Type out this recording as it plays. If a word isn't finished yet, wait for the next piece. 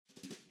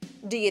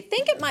Do you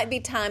think it might be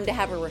time to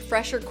have a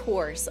refresher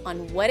course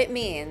on what it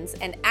means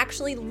and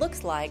actually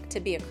looks like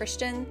to be a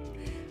Christian?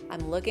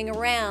 I'm looking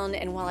around,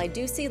 and while I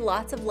do see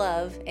lots of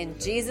love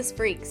and Jesus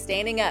freaks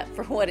standing up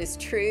for what is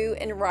true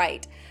and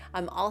right,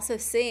 I'm also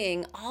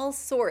seeing all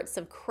sorts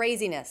of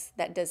craziness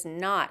that does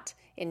not,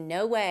 in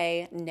no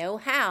way, no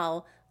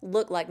how,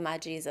 look like my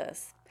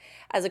Jesus.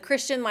 As a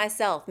Christian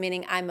myself,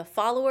 meaning I'm a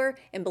follower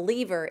and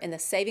believer in the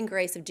saving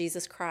grace of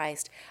Jesus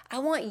Christ, I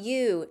want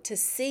you to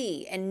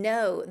see and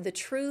know the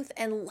truth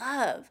and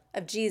love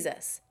of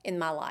Jesus in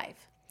my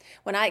life.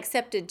 When I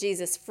accepted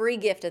Jesus' free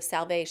gift of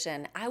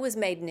salvation, I was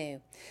made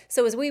new.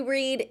 So as we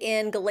read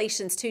in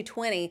Galatians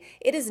 2:20,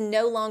 it is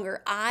no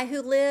longer I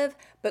who live,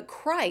 but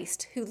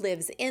Christ who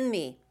lives in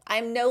me. I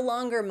am no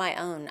longer my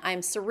own. I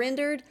am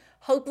surrendered,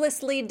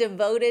 hopelessly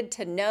devoted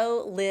to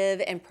know,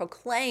 live, and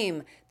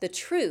proclaim the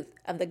truth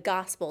of the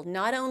gospel,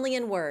 not only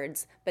in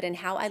words, but in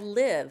how I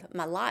live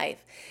my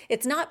life.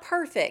 It's not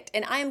perfect,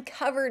 and I am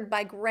covered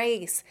by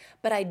grace,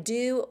 but I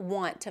do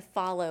want to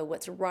follow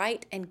what's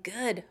right and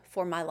good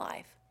for my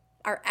life.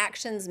 Our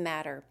actions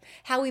matter.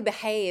 How we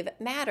behave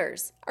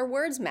matters. Our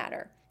words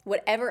matter.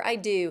 Whatever I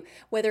do,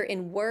 whether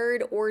in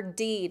word or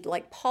deed,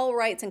 like Paul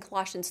writes in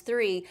Colossians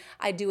 3,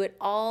 I do it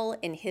all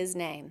in His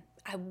name.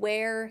 I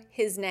wear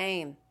His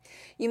name.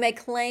 You may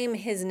claim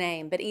His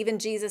name, but even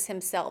Jesus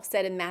Himself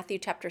said in Matthew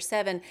chapter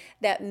 7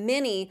 that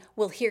many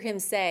will hear Him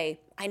say,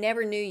 I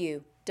never knew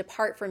you.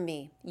 Depart from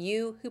me,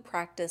 you who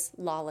practice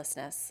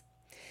lawlessness.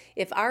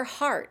 If our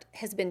heart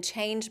has been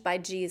changed by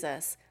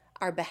Jesus,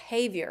 our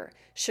behavior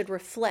should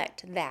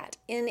reflect that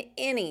in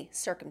any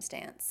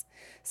circumstance.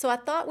 So I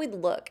thought we'd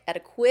look at a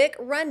quick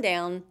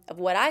rundown of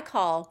what I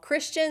call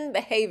Christian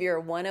Behavior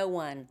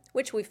 101,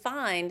 which we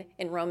find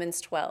in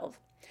Romans 12.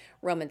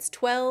 Romans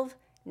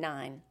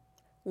 12:9.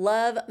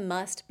 Love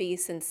must be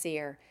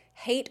sincere.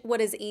 Hate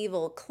what is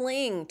evil.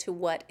 Cling to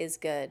what is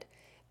good.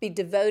 Be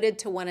devoted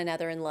to one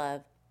another in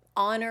love.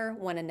 Honor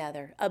one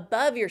another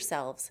above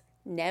yourselves.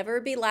 Never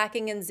be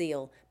lacking in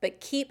zeal,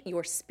 but keep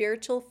your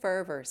spiritual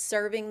fervor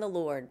serving the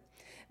Lord.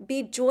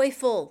 Be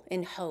joyful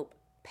in hope,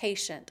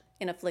 patient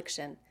in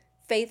affliction,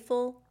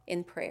 faithful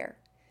in prayer.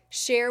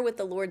 Share with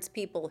the Lord's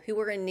people who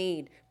are in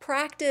need.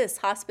 Practice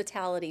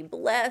hospitality.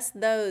 Bless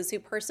those who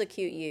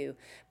persecute you.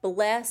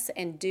 Bless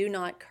and do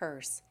not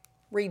curse.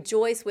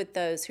 Rejoice with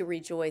those who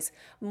rejoice.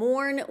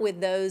 Mourn with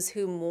those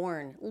who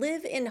mourn.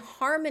 Live in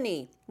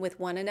harmony with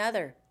one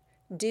another.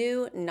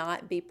 Do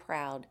not be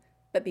proud,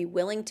 but be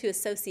willing to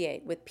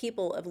associate with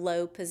people of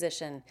low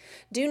position.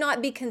 Do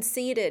not be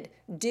conceited.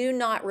 Do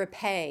not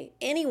repay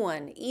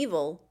anyone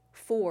evil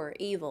for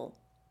evil.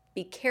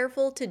 Be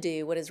careful to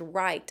do what is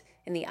right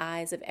in the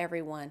eyes of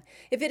everyone.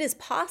 If it is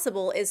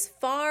possible, as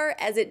far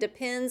as it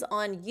depends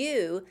on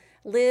you,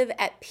 live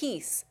at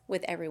peace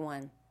with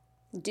everyone.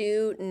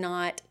 Do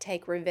not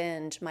take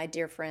revenge, my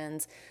dear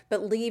friends,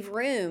 but leave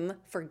room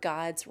for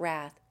God's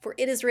wrath. For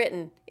it is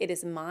written, it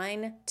is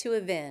mine to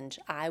avenge.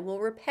 I will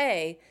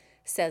repay,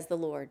 says the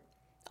Lord.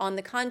 On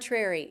the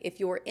contrary, if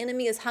your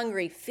enemy is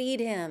hungry,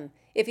 feed him.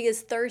 If he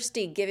is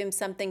thirsty, give him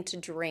something to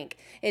drink.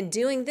 In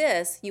doing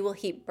this, you will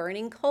heap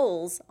burning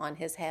coals on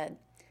his head.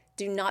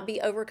 Do not be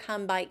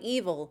overcome by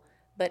evil,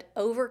 but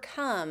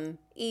overcome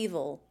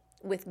evil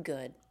with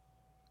good.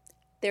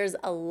 There's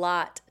a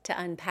lot to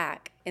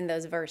unpack in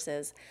those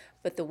verses,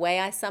 but the way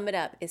I sum it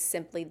up is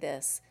simply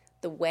this.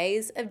 The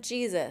ways of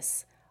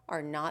Jesus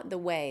are not the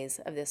ways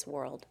of this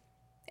world.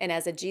 And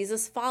as a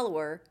Jesus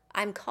follower,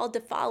 I'm called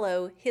to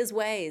follow His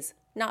ways,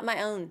 not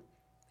my own.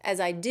 As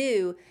I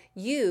do,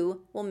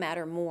 you will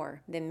matter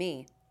more than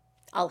me.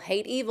 I'll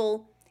hate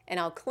evil, and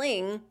I'll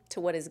cling to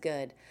what is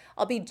good.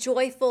 I'll be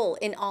joyful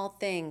in all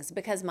things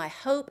because my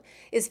hope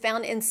is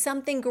found in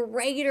something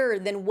greater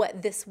than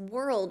what this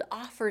world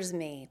offers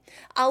me.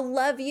 I'll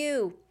love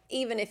you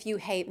even if you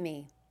hate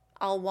me.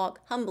 I'll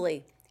walk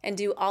humbly and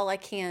do all I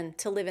can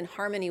to live in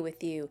harmony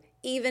with you,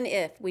 even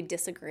if we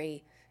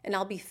disagree. And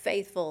I'll be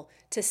faithful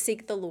to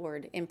seek the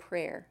Lord in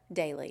prayer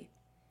daily.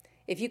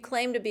 If you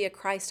claim to be a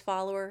Christ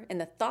follower and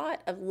the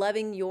thought of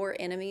loving your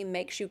enemy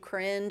makes you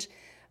cringe,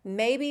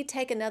 maybe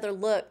take another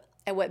look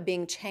at what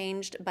being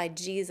changed by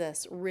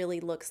Jesus really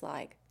looks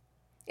like.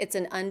 It's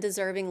an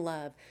undeserving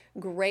love,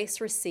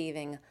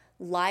 grace-receiving,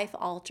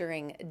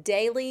 life-altering,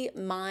 daily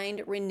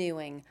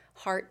mind-renewing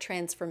heart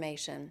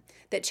transformation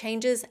that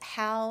changes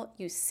how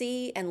you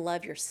see and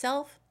love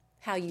yourself,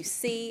 how you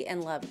see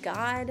and love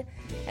God,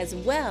 as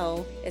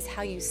well as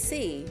how you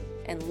see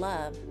and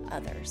love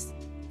others.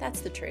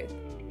 That's the truth.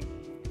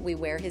 We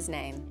wear His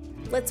name.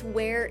 Let's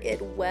wear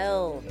it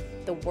well.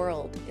 The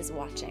world is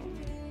watching.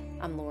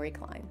 I'm Lori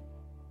Klein.